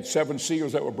 They had 7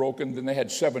 seals that were broken, then they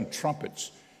had 7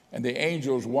 trumpets. And the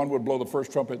angels, one would blow the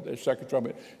first trumpet, the second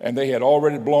trumpet, and they had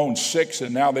already blown 6,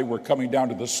 and now they were coming down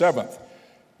to the 7th.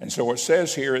 And so it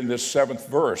says here in this 7th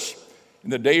verse, in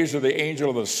the days of the angel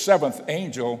of the 7th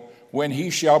angel, when he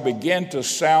shall begin to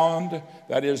sound,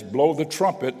 that is, blow the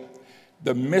trumpet,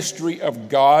 the mystery of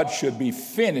God should be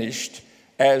finished,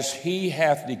 as he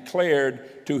hath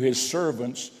declared to his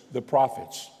servants, the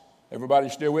prophets. Everybody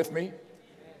still with me?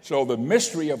 So the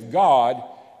mystery of God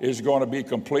is going to be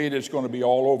complete. It's going to be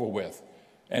all over with.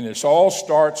 And this all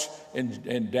starts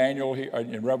in Daniel, here,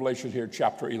 in Revelation here,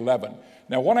 chapter 11.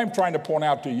 Now, what I'm trying to point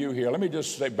out to you here, let me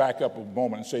just back up a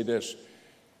moment and say this.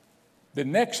 The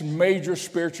next major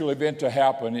spiritual event to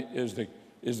happen is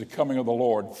the coming of the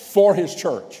Lord for his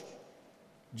church.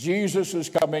 Jesus is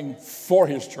coming for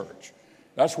his church.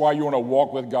 That's why you want to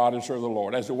walk with God and serve the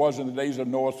Lord. As it was in the days of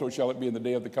Noah, so shall it be in the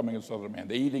day of the coming of the Son of Man.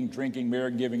 The eating, drinking,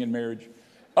 marrying, giving in marriage,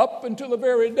 up until the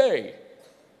very day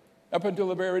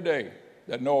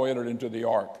that Noah entered into the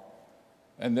ark.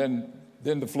 And then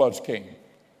the floods came.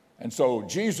 And so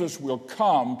Jesus will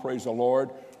come, praise the Lord,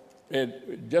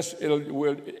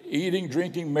 eating,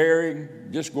 drinking, marrying,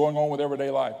 just going on with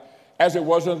everyday life. As it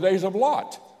was in the days of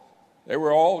Lot. They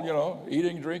were all,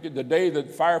 eating, drinking. The day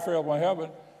that fire fell from heaven,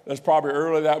 that's probably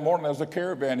early that morning. There's a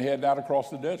caravan heading out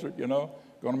across the desert, going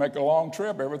to make a long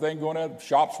trip. Everything going out.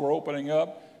 Shops were opening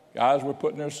up. Guys were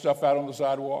putting their stuff out on the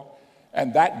sidewalk.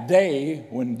 And that day,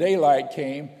 when daylight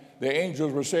came, the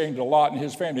angels were saying to Lot and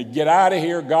his family, get out of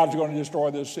here. God's going to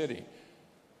destroy this city.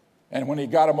 And when he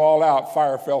got them all out,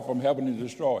 fire fell from heaven and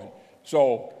destroyed.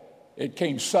 So it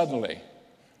came suddenly.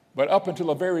 But up until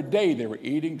the very day, they were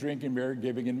eating, drinking, marrying,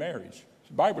 giving in marriage.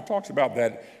 The Bible talks about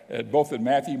that both in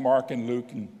Matthew, Mark, and Luke,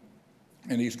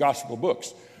 and these gospel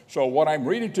books. So what I'm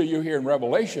reading to you here in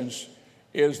Revelations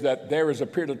is that there is a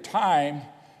period of time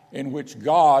in which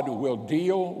God will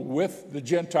deal with the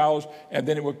Gentiles, and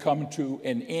then it will come to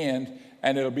an end,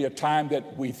 and it'll be a time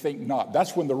that we think not.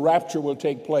 That's when the rapture will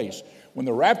take place. When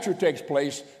the rapture takes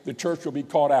place, the church will be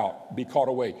caught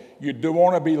away. You don't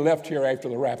want to be left here after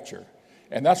the rapture.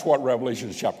 And that's what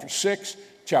Revelation chapter 6,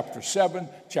 chapter 7,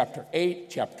 chapter 8,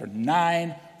 chapter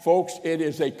 9. Folks, it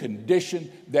is a condition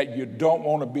that you don't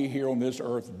want to be here on this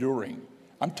earth during.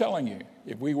 I'm telling you,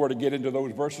 if we were to get into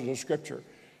those verses of Scripture,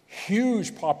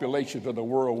 huge populations of the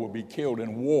world will be killed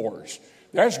in wars.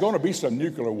 There's going to be some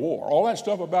nuclear war. All that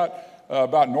stuff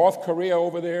about North Korea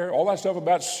over there, all that stuff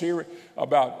about Syria,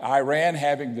 about Iran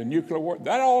having the nuclear war,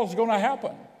 that all is going to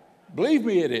happen. Believe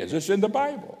me, it is. It's in the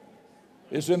Bible.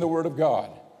 It's in the Word of God.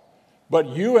 But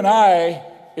you and I,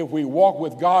 if we walk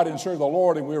with God and serve the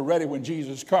Lord and we're ready when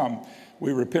Jesus comes,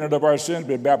 we repented of our sins,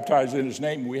 been baptized in his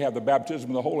name, we have the baptism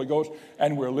of the Holy Ghost,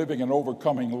 and we're living an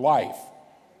overcoming life.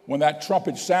 When that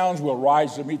trumpet sounds, we'll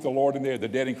rise to meet the Lord in the air. The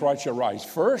dead in Christ shall rise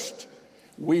first.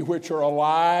 We which are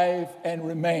alive and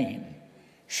remain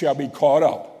shall be caught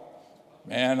up.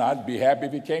 Man, I'd be happy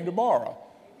if he came tomorrow.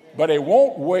 But it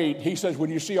won't wait. He says, when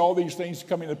you see all these things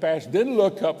coming to pass, then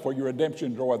look up, for your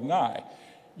redemption draweth nigh.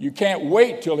 You can't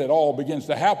wait till it all begins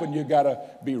to happen. You've got to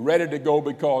be ready to go,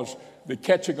 because the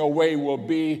catching away will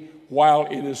be while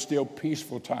it is still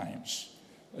peaceful times.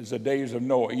 It's the days of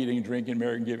Noah, eating, drinking,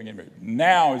 marrying, giving in marriage.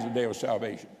 Now is the day of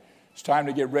salvation. It's time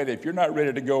to get ready. If you're not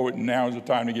ready to go, now is the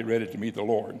time to get ready to meet the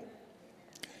Lord.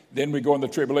 Then we go in the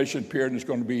tribulation period, and it's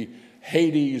going to be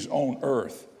Hades on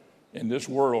earth in this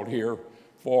world here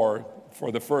for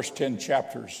the first 10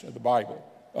 chapters of the Bible,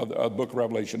 of the book of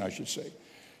Revelation, I should say.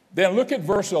 Then look at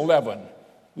verse 11.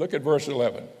 Look at verse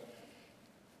 11.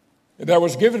 There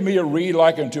was given me a reed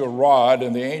like unto a rod,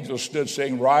 and the angel stood,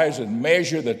 saying, rise and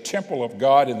measure the temple of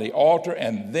God and the altar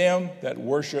and them that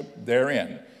worship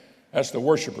therein. That's the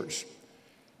worshipers.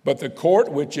 But the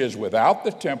court which is without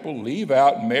the temple, leave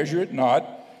out, and measure it not,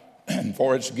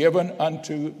 for it's given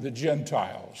unto the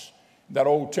Gentiles. That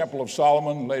old temple of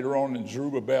Solomon, later on in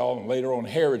Zerubbabel, and later on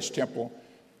Herod's temple,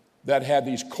 that had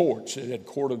these courts. It had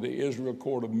court of the Israel,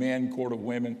 court of men, court of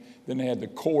women. Then they had the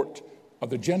court of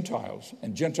the Gentiles.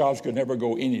 And Gentiles could never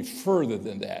go any further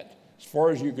than that, as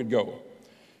far as you could go,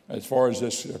 as far as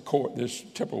this court, this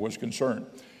temple was concerned.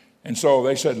 And so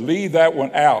they said, leave that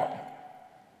one out.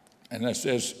 And it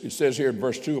says here in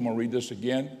verse 2, I'm going to read this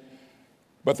again.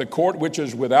 But the court which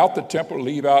is without the temple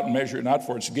leave out and measure it not,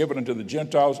 for it's given unto the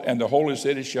Gentiles, and the holy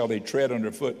city shall they tread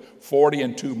underfoot 40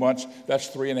 and 2 months. That's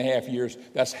 3.5 years.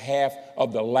 That's half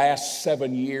of the last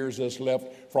 7 years that's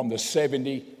left from the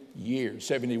 70 years,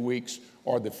 70 weeks,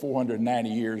 or the 490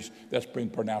 years that's been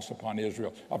pronounced upon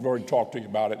Israel. I've already talked to you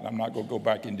about it, and I'm not going to go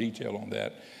back in detail on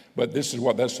that. But this is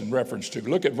what that's in reference to.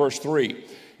 Look at verse 3.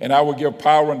 And I will give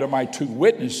power unto my 2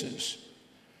 witnesses,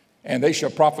 and they shall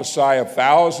prophesy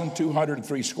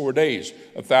 1,260 days.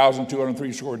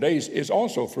 1,260 days is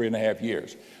also 3.5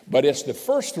 years. But it's the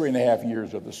first 3.5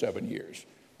 years of the 7 years.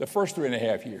 The first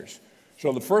 3.5 years.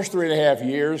 So the first 3.5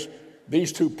 years,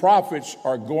 these 2 prophets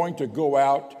are going to go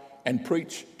out and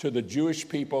preach to the Jewish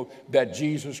people that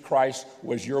Jesus Christ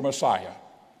was your Messiah.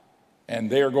 And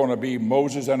they are going to be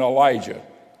Moses and Elijah.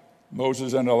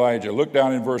 Moses and Elijah. Look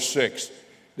down in verse 6.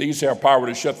 These have power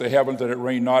to shut the heavens that it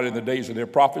rain not in the days of their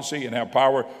prophecy, and have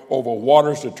power over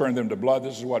waters to turn them to blood.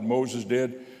 This is what Moses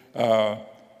did. Shut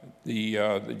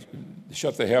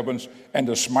the heavens and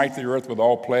to smite the earth with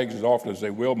all plagues as often as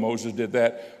they will. Moses did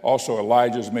that. Also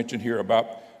Elijah is mentioned here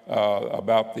about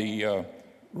the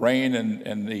rain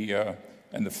and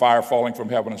the fire falling from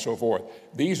heaven and so forth.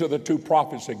 These are the 2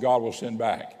 prophets that God will send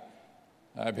back.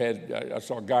 I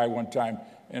saw a guy one time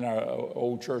in our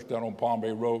old church down on Palm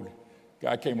Bay Road.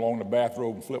 Guy came along in the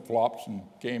bathrobe and flip-flops and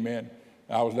came in.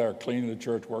 I was there cleaning the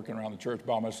church, working around the church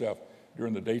by myself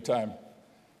during the daytime.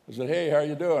 I said, "Hey, how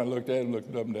you doing?" I looked at him,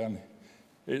 looked up and down.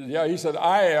 He said,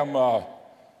 "I am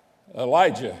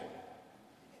Elijah,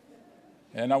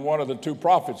 and I'm one of the 2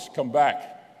 prophets come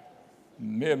back.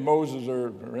 Me and Moses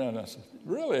are in." I said,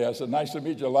 "Really?" I said, "Nice to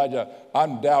meet you, Elijah.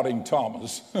 I'm Doubting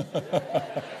Thomas."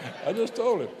 I just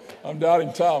told him, "I'm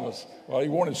Doubting Thomas." Well, he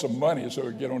wanted some money so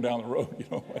he'd get on down the road.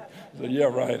 I said, "Yeah,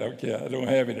 right. Okay, I don't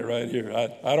have any right here.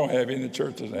 I don't have any. The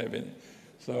church doesn't have any."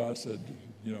 So I said,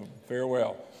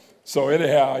 farewell. So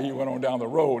anyhow, he went on down the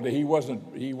road. He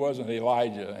wasn't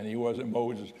Elijah and he wasn't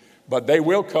Moses, but they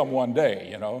will come one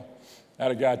day. I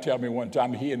had a guy tell me one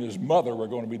time he and his mother were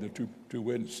going to be the two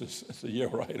witnesses. I said, "Yeah,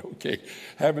 right. Okay,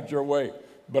 have it your way."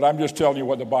 But I'm just telling you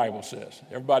what the Bible says.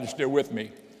 Everybody still with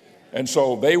me? And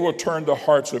so they will turn the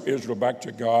hearts of Israel back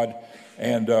to God.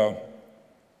 And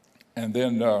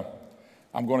then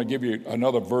I'm going to give you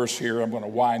another verse here. I'm going to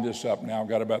wind this up now. I've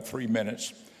got about 3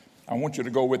 minutes. I want you to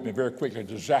go with me very quickly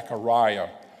to Zechariah.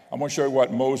 I'm going to show you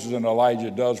what Moses and Elijah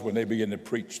does when they begin to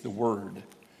preach the word.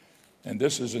 And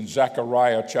this is in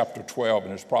Zechariah chapter 12,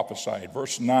 and it's prophesied.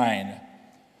 Verse 9.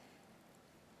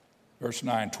 Verse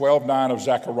 9, 12:9 of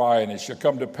Zechariah, "And it shall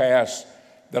come to pass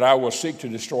that I will seek to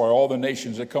destroy all the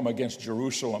nations that come against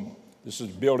Jerusalem." This is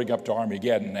building up to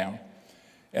Armageddon now.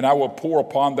 "And I will pour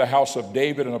upon the house of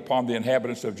David and upon the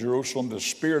inhabitants of Jerusalem the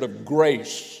spirit of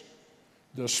grace."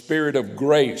 The spirit of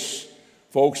grace.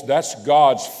 Folks, that's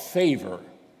God's favor.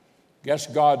 That's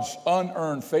God's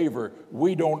unearned favor.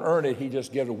 We don't earn it. He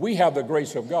just gives it. We have the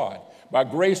grace of God. By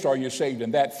grace are you saved,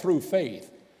 and that through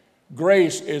faith.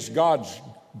 Grace is God's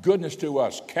goodness to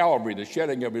us. Calvary, the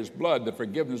shedding of his blood, the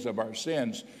forgiveness of our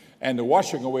sins, and the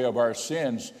washing away of our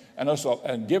sins,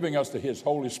 and giving us to his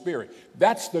Holy Spirit.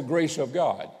 That's the grace of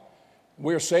God.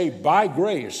 We're saved by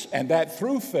grace, and that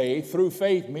through faith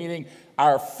meaning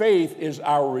our faith is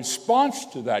our response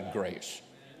to that grace.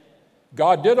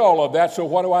 God did all of that, so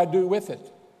what do I do with it?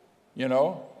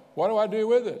 What do I do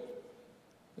with it?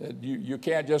 You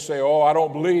can't just say, "Oh, I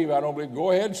don't believe.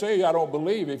 Go ahead and say, "I don't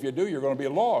believe." If you do, you're going to be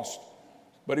lost.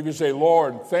 But if you say,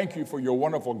 "Lord, thank you for your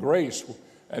wonderful grace,"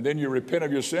 and then you repent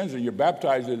of your sins and you're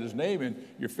baptized in his name and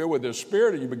you're filled with his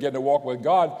spirit and you begin to walk with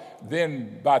God,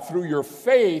 then through your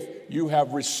faith, you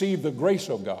have received the grace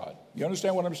of God. You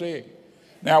understand what I'm saying?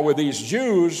 Now, with these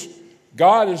Jews,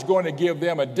 God is going to give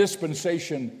them a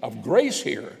dispensation of grace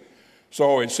here.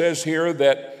 So it says here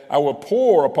that I will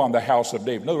pour upon the house of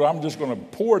David. In other words, I'm just going to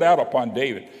pour it out upon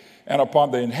David and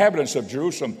upon the inhabitants of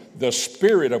Jerusalem the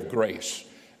spirit of grace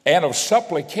and of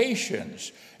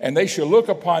supplications. And they shall look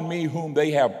upon me whom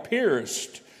they have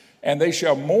pierced, and they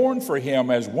shall mourn for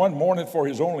him as one mourneth for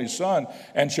his only son,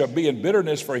 and shall be in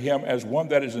bitterness for him as one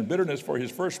that is in bitterness for his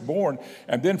firstborn.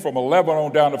 And then from 11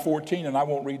 on down to 14, and I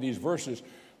won't read these verses,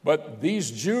 but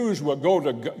these Jews will go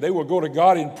to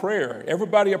God in prayer,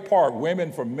 everybody apart,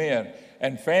 women from men,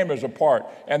 and families apart,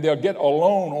 and they'll get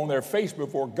alone on their face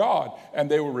before God, and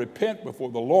they will repent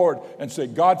before the Lord and say,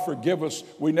 "God, forgive us.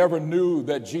 We never knew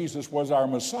that Jesus was our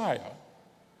Messiah."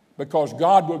 Because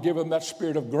God will give them that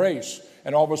spirit of grace,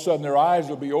 and all of a sudden their eyes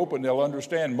will be open. They'll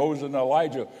understand. Moses and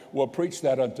Elijah will preach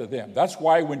that unto them. That's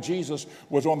why when Jesus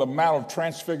was on the Mount of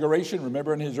Transfiguration,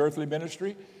 remember in his earthly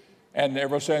ministry, And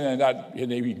everything,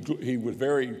 and he was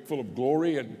very full of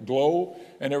glory and glow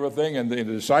and everything, and the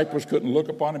disciples couldn't look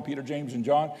upon him, Peter, James, and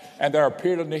John, and there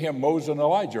appeared unto him Moses and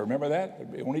Elijah. Remember that?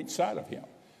 On each side of him.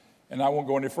 And I won't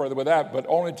go any further with that, but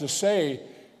only to say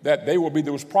that they will be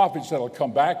those prophets that will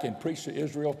come back and preach to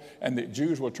Israel, and the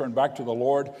Jews will turn back to the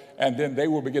Lord, and then they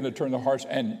will begin to turn their hearts.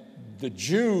 And the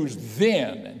Jews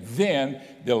then,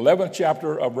 the 11th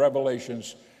chapter of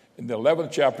Revelations, in the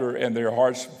 11th chapter, and their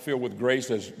hearts filled with grace,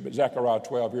 as Zechariah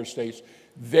 12 here states,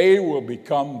 they will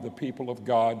become the people of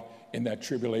God in that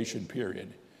tribulation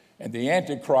period. And the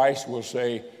Antichrist will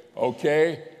say,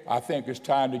 okay, I think it's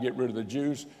time to get rid of the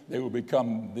Jews. They will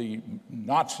become the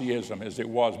Nazism as it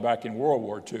was back in World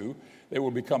War II. They will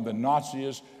become the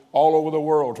Nazis all over the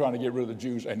world trying to get rid of the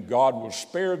Jews. And God will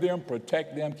spare them,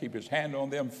 protect them, keep his hand on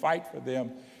them, fight for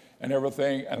them and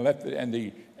everything. And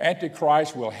the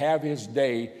Antichrist will have his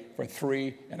day for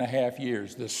 3.5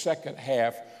 years, the second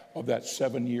half of that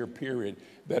 7-year period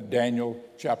that Daniel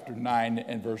chapter 9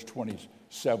 and verse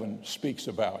 27 speaks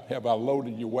about. Have I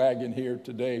loaded your wagon here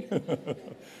today?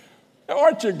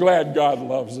 Aren't you glad God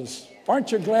loves us?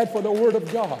 Aren't you glad for the Word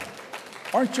of God?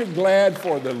 Aren't you glad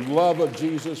for the love of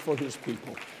Jesus for his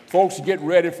people? Folks, get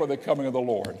ready for the coming of the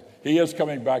Lord. He is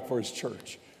coming back for his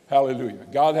church. Hallelujah.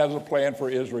 God has a plan for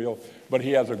Israel, but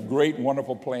he has a great,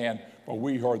 wonderful plan for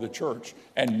we who are the church.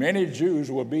 And many Jews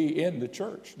will be in the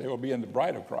church. They will be in the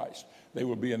bride of Christ. They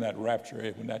will be in that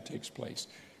rapture when that takes place.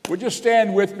 Would you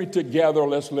stand with me together?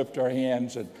 Let's lift our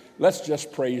hands and let's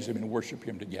just praise him and worship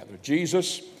him together.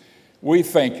 Jesus, we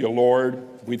thank you, Lord.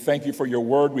 We thank you for your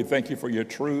word. We thank you for your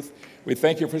truth. We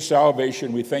thank you for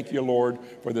salvation. We thank you, Lord,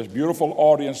 for this beautiful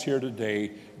audience here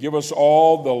today. Give us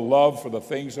all the love for the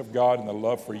things of God and the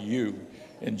love for you.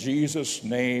 In Jesus'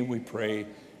 name we pray.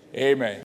 Amen.